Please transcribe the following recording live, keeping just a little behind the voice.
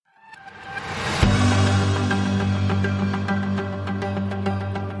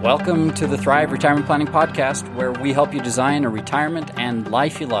Welcome to the Thrive Retirement Planning Podcast, where we help you design a retirement and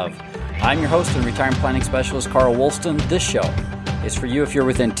life you love. I'm your host and retirement planning specialist, Carl Woolston. This show is for you if you're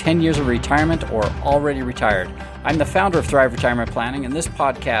within 10 years of retirement or already retired. I'm the founder of Thrive Retirement Planning, and this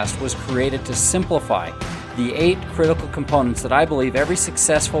podcast was created to simplify the 8 critical components that I believe every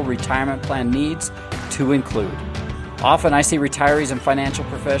successful retirement plan needs to include. Often I see retirees and financial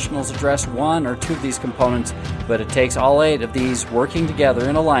professionals address 1 or 2 of these components, but it takes all 8 of these working together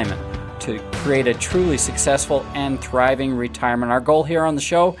in alignment to create a truly successful and thriving retirement. Our goal here on the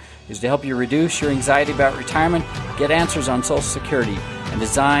show is to help you reduce your anxiety about retirement, get answers on Social Security, and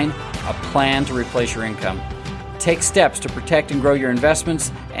design a plan to replace your income. Take steps to protect and grow your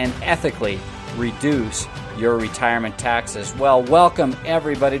investments and ethically reduce your retirement taxes. Well, welcome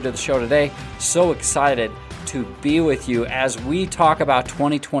everybody to the show today. So excited to be with you as we talk about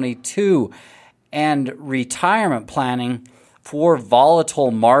 2022 and retirement planning for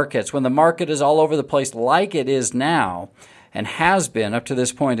volatile markets. When the market is all over the place like it is now and has been up to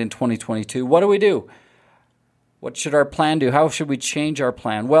this point in 2022, what do? What should our plan do? How should we change our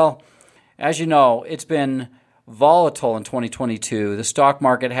plan? Well, as you know, it's been volatile in 2022. The stock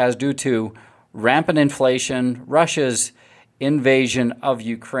market has, due to rampant inflation, Russia's invasion of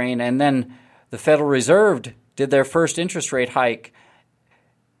Ukraine, and then the Federal Reserve did their first interest rate hike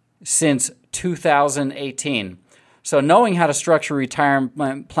since 2018. So knowing how to structure a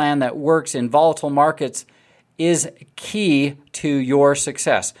retirement plan that works in volatile markets is key to your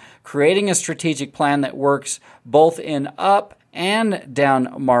success. Creating a strategic plan that works both in up and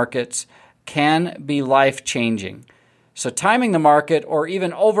down markets can be life-changing. So timing the market or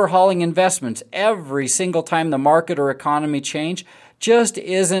even overhauling investments every single time the market or economy change just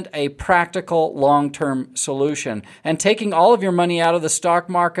isn't a practical long-term solution. And taking all of your money out of the stock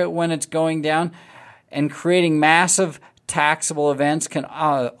market when it's going down and creating massive taxable events can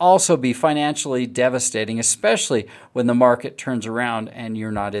also be financially devastating, especially when the market turns around and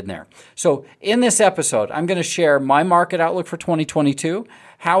you're not in there. So in this episode, I'm going to share my market outlook for 2022,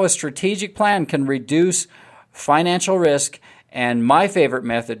 how a strategic plan can reduce financial risk, and my favorite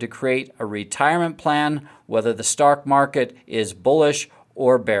method to create a retirement plan, whether the stock market is bullish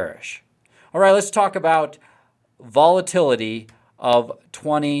or bearish. All right, let's talk about volatility of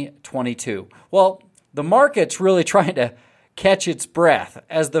 2022. Well, the market's really trying to catch its breath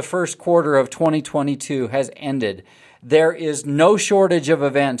as the first quarter of 2022 has ended. There is no shortage of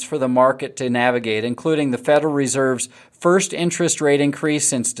events for the market to navigate, including the Federal Reserve's first interest rate increase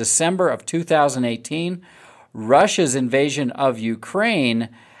since December of 2018, Russia's invasion of Ukraine,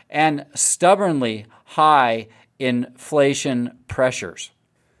 and stubbornly high inflation pressures.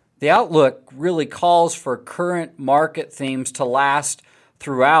 The outlook really calls for current market themes to last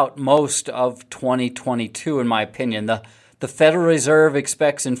throughout most of 2022, in my opinion. The Federal Reserve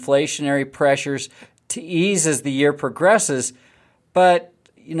expects inflationary pressures to ease as the year progresses, but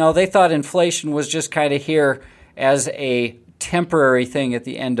they thought inflation was just kind of here as a temporary thing at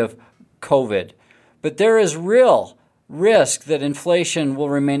the end of COVID. But there is real risk that inflation will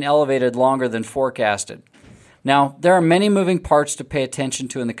remain elevated longer than forecasted. Now, there are many moving parts to pay attention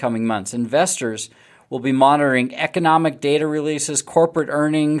to in the coming months. Investors will be monitoring economic data releases, corporate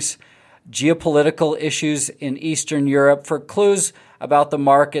earnings, geopolitical issues in Eastern Europe for clues about the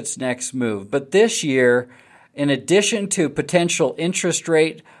market's next move. But this year, in addition to potential interest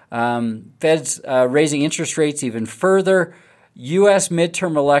rate, Fed's raising interest rates even further, U.S.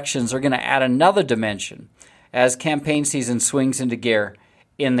 midterm elections are going to add another dimension as campaign season swings into gear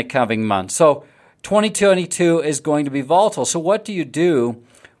in the coming months. So 2022 is going to be volatile. So what do you do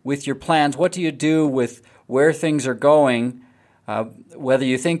with your plans? What do you do with where things are going? Whether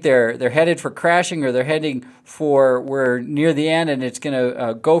you think they're headed for crashing or they're heading for we're near the end and it's going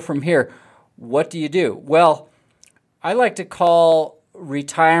to go from here, what do you do? Well, I like to call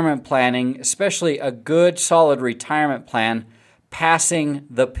retirement planning, especially a good, solid retirement plan, passing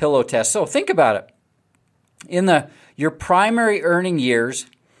the pillow test. So think about it. In your primary earning years,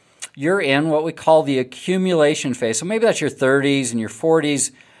 you're in what we call the accumulation phase. So maybe that's your 30s and your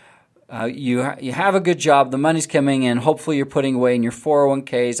 40s. You have a good job. The money's coming in. Hopefully you're putting away in your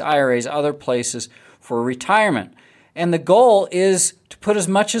 401ks, IRAs, other places for retirement. And the goal is to put as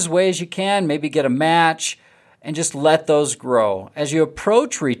much away as you can, maybe get a match, and just let those grow. As you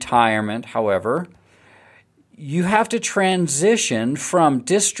approach retirement, however, you have to transition from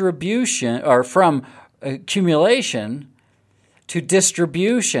distribution or from accumulation to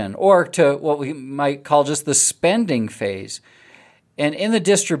distribution, or to what we might call just the spending phase. And in the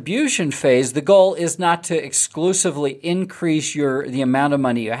distribution phase, the goal is not to exclusively increase the amount of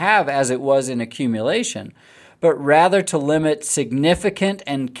money you have as it was in accumulation, but rather to limit significant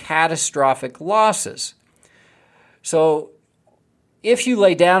and catastrophic losses. So if you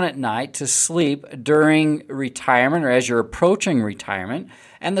lay down at night to sleep during retirement or as you're approaching retirement,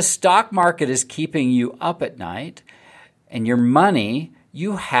 and the stock market is keeping you up at night, and your money,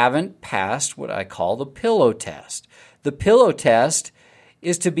 you haven't passed what I call the pillow test. The pillow test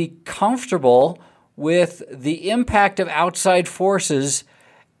is to be comfortable with the impact of outside forces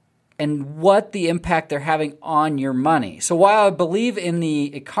and what the impact they're having on your money. So while I believe in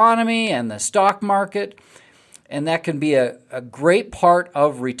the economy and the stock market, and that can be a great part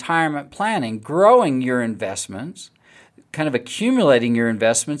of retirement planning, growing your investments, kind of accumulating your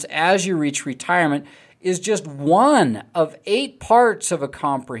investments as you reach retirement is just one of 8 parts of a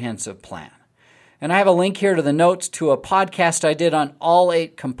comprehensive plan. And I have a link here to the notes to a podcast I did on all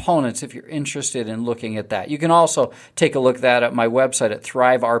 8 components if you're interested in looking at that. You can also take a look at that at my website at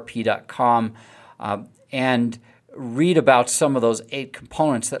thriverp.com and read about some of those 8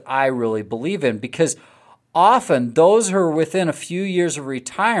 components that I really believe in, because often those who are within a few years of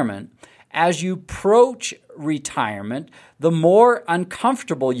retirement, as you approach retirement, the more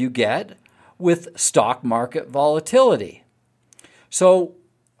uncomfortable you get with stock market volatility. So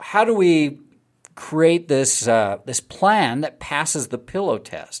how do we create this plan that passes the pillow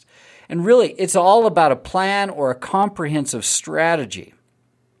test? And really, it's all about a plan or a comprehensive strategy.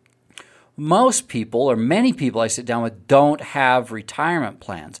 Most people, or many people I sit down with, don't have retirement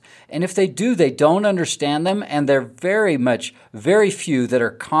plans. And if they do, they don't understand them, and they're very few that are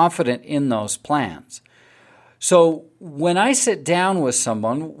confident in those plans. So when I sit down with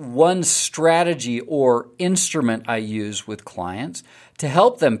someone, one strategy or instrument I use with clients to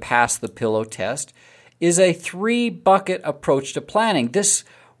help them pass the pillow test is a 3-bucket approach to planning. This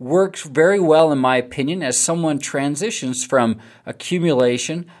works very well, in my opinion, as someone transitions from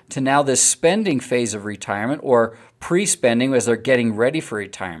accumulation to now this spending phase of retirement, or pre-spending as they're getting ready for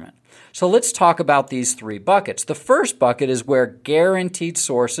retirement. So let's talk about these 3 buckets. The first bucket is where guaranteed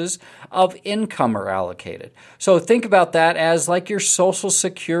sources of income are allocated. So think about that as like your Social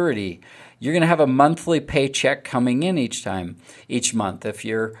Security. You're going to have a monthly paycheck coming in each month. If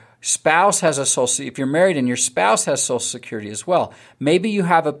your spouse has if you're married and your spouse has Social Security as well, maybe you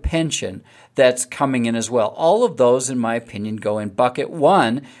have a pension that's coming in as well. All of those, in my opinion, go in bucket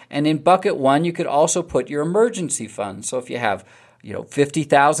 1. And in bucket 1, you could also put your emergency fund. So if you have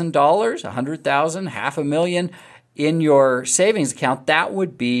 $50,000, $100,000, $500,000 in your savings account, that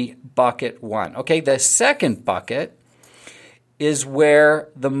would be bucket 1. Okay, the second bucket is where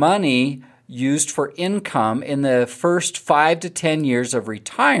the money used for income in the first 5 to 10 years of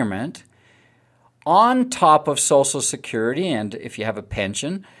retirement, on top of Social Security, and if you have a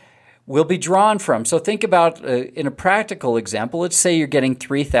pension, will be drawn from. So think about, in a practical example, let's say you're getting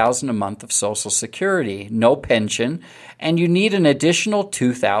 $3,000 a month of Social Security, no pension, and you need an additional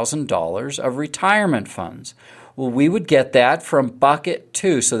 $2,000 of retirement funds. Well, we would get that from bucket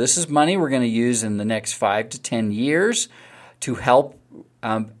 2. So this is money we're going to use in the next 5 to 10 years to help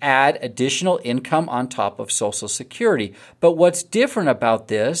add additional income on top of Social Security. But what's different about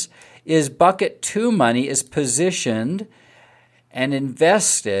this is bucket 2 money is positioned and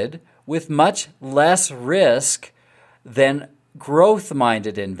invested with much less risk than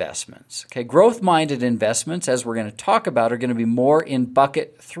growth-minded investments. Okay, growth-minded investments, as we're going to talk about, are going to be more in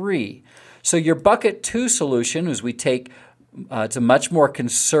bucket 3. So your bucket 2 solution is we take it's a much more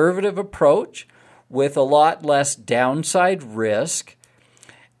conservative approach with a lot less downside risk.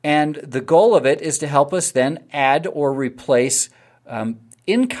 And the goal of it is to help us then add or replace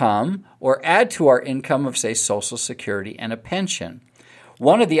income, or add to our income of, say, Social Security and a pension.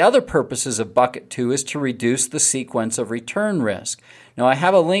 One of the other purposes of bucket 2 is to reduce the sequence of return risk. Now, I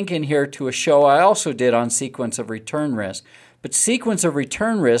have a link in here to a show I also did on sequence of return risk. But sequence of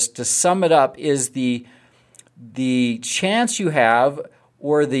return risk, to sum it up, is the chance you have,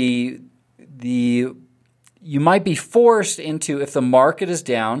 or you might be forced into, if the market is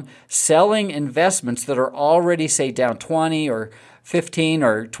down, selling investments that are already, say, down 20 or 15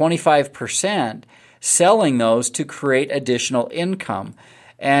 or 25%, selling those to create additional income.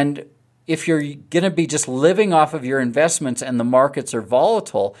 And if you're going to be just living off of your investments and the markets are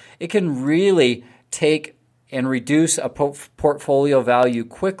volatile, it can really take and reduce a portfolio value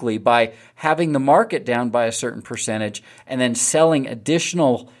quickly by having the market down by a certain percentage and then selling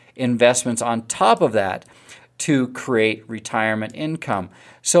additional investments on top of that to create retirement income.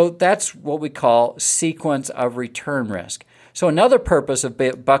 So that's what we call sequence of return risk. So another purpose of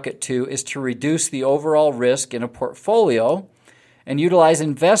bucket 2 is to reduce the overall risk in a portfolio and utilize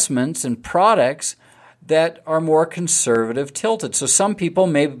investments and products that are more conservative tilted. So some people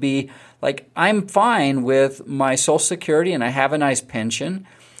may be like, I'm fine with my Social Security and I have a nice pension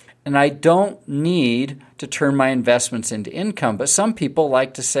and I don't need to turn my investments into income. But some people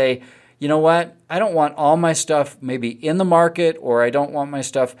like to say, you know what, I don't want all my stuff maybe in the market, or I don't want my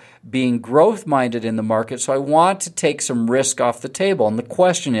stuff being growth-minded in the market, so I want to take some risk off the table. And the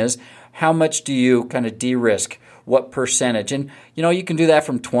question is, how much do you kind of de-risk? What percentage? And you can do that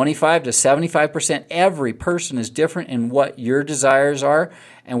from 25 to 75%. Every person is different in what your desires are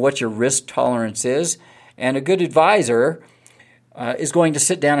and what your risk tolerance is. And a good advisor is going to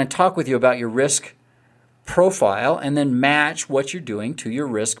sit down and talk with you about your risk profile and then match what you're doing to your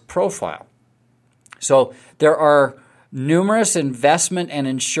risk profile. So there are numerous investment and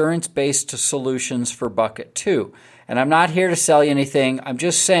insurance-based solutions for bucket 2. And I'm not here to sell you anything. I'm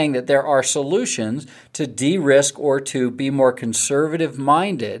just saying that there are solutions to de-risk or to be more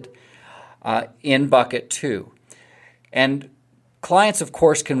conservative-minded in bucket 2. And clients, of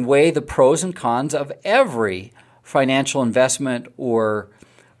course, can weigh the pros and cons of every financial investment or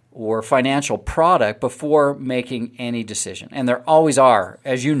financial product before making any decision. And there always are,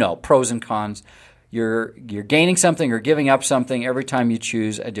 as you know, pros and cons. You're gaining something or giving up something every time you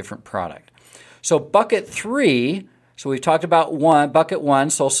choose a different product. So bucket 3, so we've talked about bucket 1,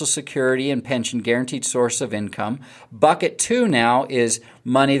 Social Security and pension, guaranteed source of income. Bucket 2 now is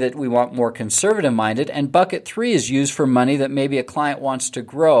money that we want more conservative-minded, and bucket 3 is used for money that maybe a client wants to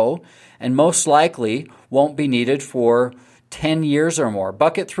grow and most likely won't be needed for 10 years or more.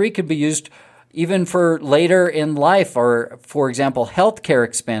 Bucket 3 could be used even for later in life, or, for example, healthcare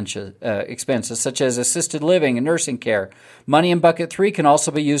expenses such as assisted living and nursing care. Money in bucket 3 can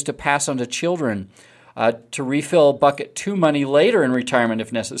also be used to pass on to children, to refill bucket 2 money later in retirement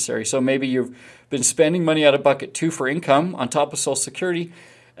if necessary. So maybe you've been spending money out of bucket 2 for income on top of Social Security,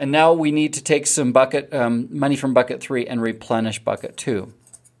 and now we need to take some money from bucket 3 and replenish bucket 2.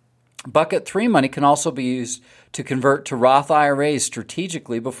 Bucket 3 money can also be used to convert to Roth IRAs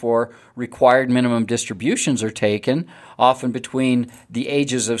strategically before required minimum distributions are taken. Often between the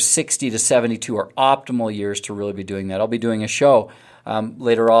ages of 60 to 72 are optimal years to really be doing that. I'll be doing a show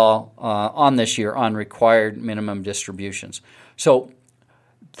later on this year on required minimum distributions. So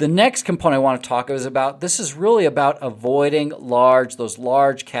the next component I want to talk about, this is really about avoiding those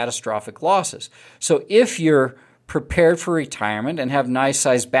large catastrophic losses. So if you're prepared for retirement and have nice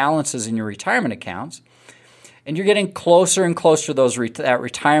sized balances in your retirement accounts, and you're getting closer and closer to that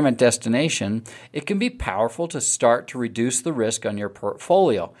retirement destination, it can be powerful to start to reduce the risk on your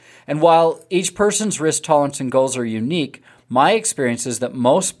portfolio. And while each person's risk tolerance and goals are unique, my experience is that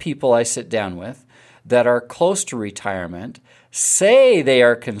most people I sit down with that are close to retirement say they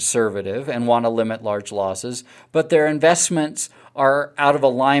are conservative and want to limit large losses, but their investments are out of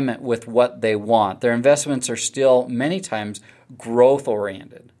alignment with what they want. Their investments are still many times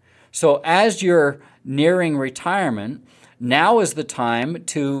growth-oriented. So as you're nearing retirement, now is the time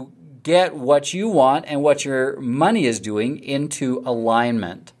to get what you want and what your money is doing into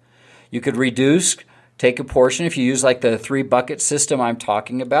alignment. You could take a portion. If you use like the 3-bucket system I'm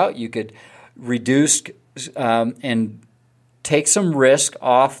talking about, you could reduce and take some risk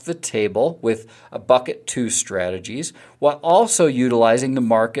off the table with a bucket 2 strategies, while also utilizing the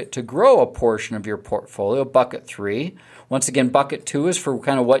market to grow a portion of your portfolio. Bucket 3. Once again, bucket 2 is for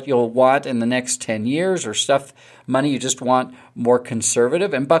kind of what you'll want in the next 10 years or money you just want more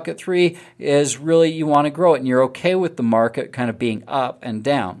conservative. And bucket 3 is really you want to grow it and you're okay with the market kind of being up and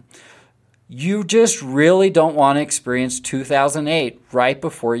down. You just really don't want to experience 2008 right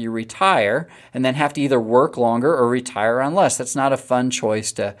before you retire and then have to either work longer or retire on less. That's not a fun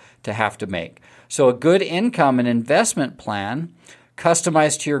choice to have to make. So a good income and investment plan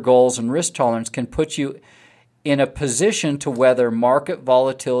customized to your goals and risk tolerance can put you in a position to weather market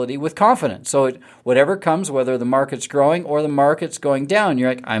volatility with confidence. So whatever comes, whether the market's growing or the market's going down, you're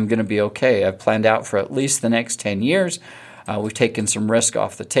like, I'm going to be okay. I've planned out for at least the next 10 years. We've taken some risk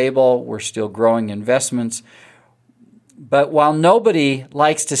off the table. We're still growing investments. But while nobody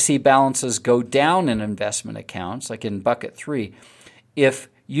likes to see balances go down in investment accounts, like in bucket 3, if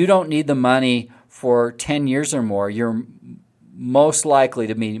you don't need the money for 10 years or more, you're most likely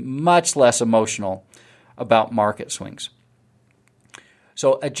to be much less emotional about market swings.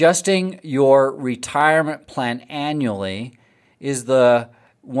 So adjusting your retirement plan annually is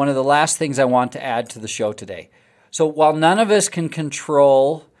one of the last things I want to add to the show today. So while none of us can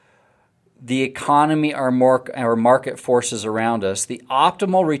control the economy or market forces around us, the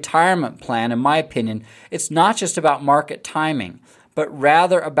optimal retirement plan, in my opinion, it's not just about market timing, but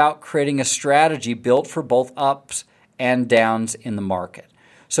rather about creating a strategy built for both ups and downs in the market.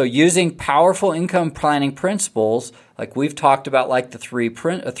 So using powerful income planning principles, like we've talked about, like the three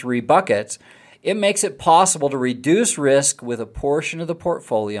buckets, it makes it possible to reduce risk with a portion of the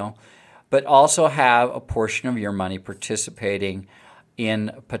portfolio, but also have a portion of your money participating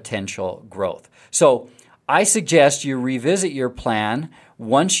in potential growth. So I suggest you revisit your plan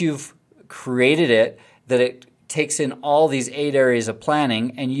once you've created it, that it takes in all these 8 areas of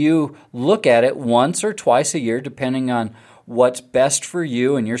planning, and you look at it once or twice a year, depending on what's best for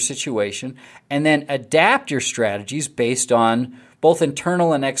you and your situation, and then adapt your strategies based on both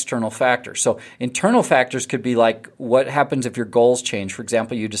internal and external factors. So internal factors could be like, what happens if your goals change? For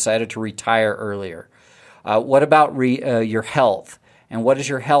example, you decided to retire earlier. What about your health? And what has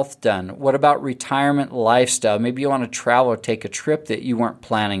your health done? What about retirement lifestyle? Maybe you want to travel or take a trip that you weren't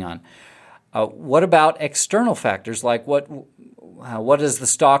planning on. What about external factors like what is the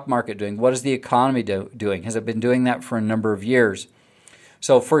stock market doing? What is the economy doing? Has it been doing that for a number of years?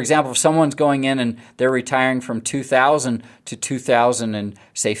 So, for example, if someone's going in and they're retiring from 2000 to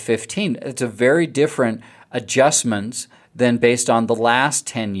 2015, it's a very different adjustments than based on the last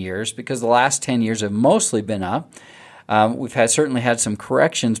 10 years, because the last 10 years have mostly been up. We've certainly had some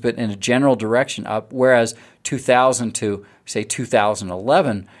corrections, but in a general direction up, whereas 2000 to, say,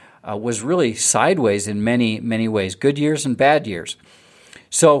 2011 was really sideways in many, many ways, good years and bad years.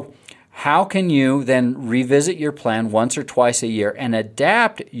 So how can you then revisit your plan once or twice a year and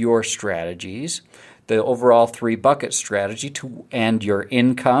adapt your strategies, the overall 3-bucket strategy, and your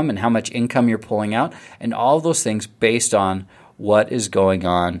income and how much income you're pulling out, and all of those things based on what is going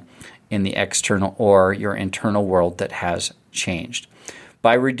on in the external or your internal world that has changed.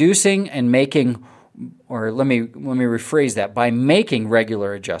 By reducing and making, or let me rephrase that, by making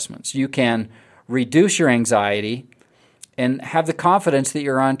regular adjustments, you can reduce your anxiety and have the confidence that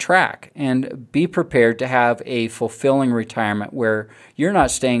you're on track, and be prepared to have a fulfilling retirement where you're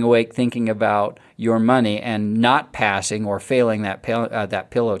not staying awake thinking about your money and not passing or failing that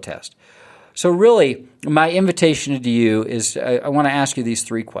pillow test. So really, my invitation to you is I want to ask you these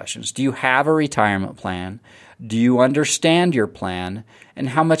 3 questions. Do you have a retirement plan? Do you understand your plan? And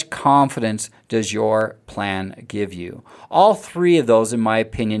how much confidence does your plan give you? All 3 of those, in my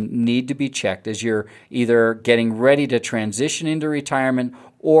opinion, need to be checked as you're either getting ready to transition into retirement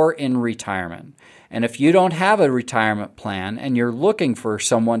or in retirement. And if you don't have a retirement plan and you're looking for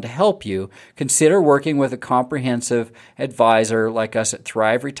someone to help you, consider working with a comprehensive advisor like us at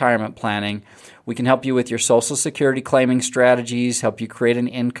Thrive Retirement Planning. We can help you with your Social Security claiming strategies, help you create an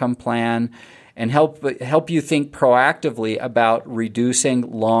income plan, and help you think proactively about reducing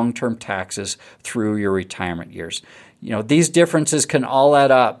long-term taxes through your retirement years. You know, these differences can all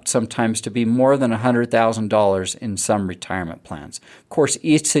add up sometimes to be more than $100,000 in some retirement plans. Of course,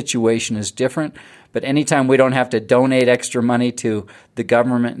 each situation is different, but anytime we don't have to donate extra money to the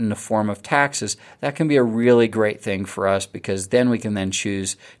government in the form of taxes, that can be a really great thing for us, because then we can then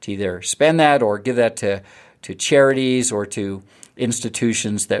choose to either spend that or give that to charities or to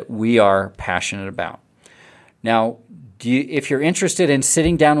institutions that we are passionate about. Now, if you're interested in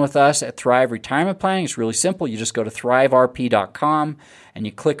sitting down with us at Thrive Retirement Planning, it's really simple. You just go to thriverp.com and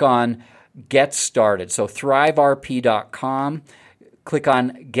you click on Get Started. So thriverp.com, click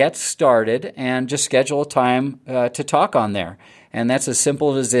on Get Started, and just schedule a time to talk on there. And that's as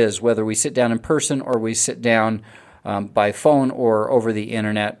simple as it is, whether we sit down in person or we sit down by phone or over the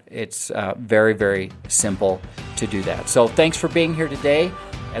internet. It's very, very simple to do that. So thanks for being here today.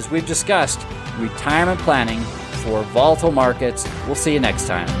 As we've discussed, retirement planning for volatile markets. We'll see you next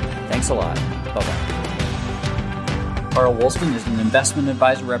time. Thanks a lot. Bye-bye. Carl Woolston is an investment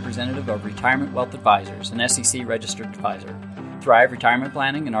advisor representative of Retirement Wealth Advisors, an SEC registered advisor. Thrive Retirement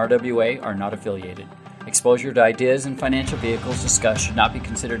Planning and RWA are not affiliated. Exposure to ideas and financial vehicles discussed should not be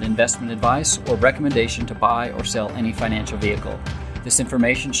considered investment advice or recommendation to buy or sell any financial vehicle. This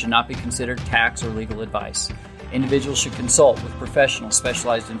information should not be considered tax or legal advice. Individuals should consult with professionals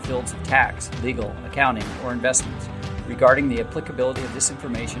specialized in fields of tax, legal, accounting, or investments regarding the applicability of this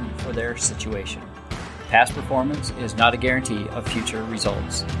information for their situation. Past performance is not a guarantee of future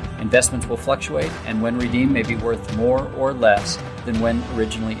results. Investments will fluctuate, and when redeemed may be worth more or less than when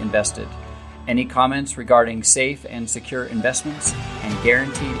originally invested. Any comments regarding safe and secure investments and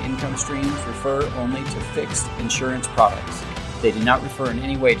guaranteed income streams refer only to fixed insurance products. They do not refer in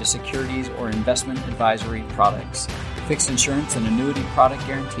any way to securities or investment advisory products. Fixed insurance and annuity product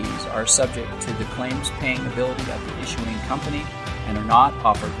guarantees are subject to the claims paying ability of the issuing company and are not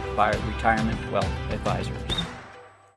offered by Retirement Wealth Advisors.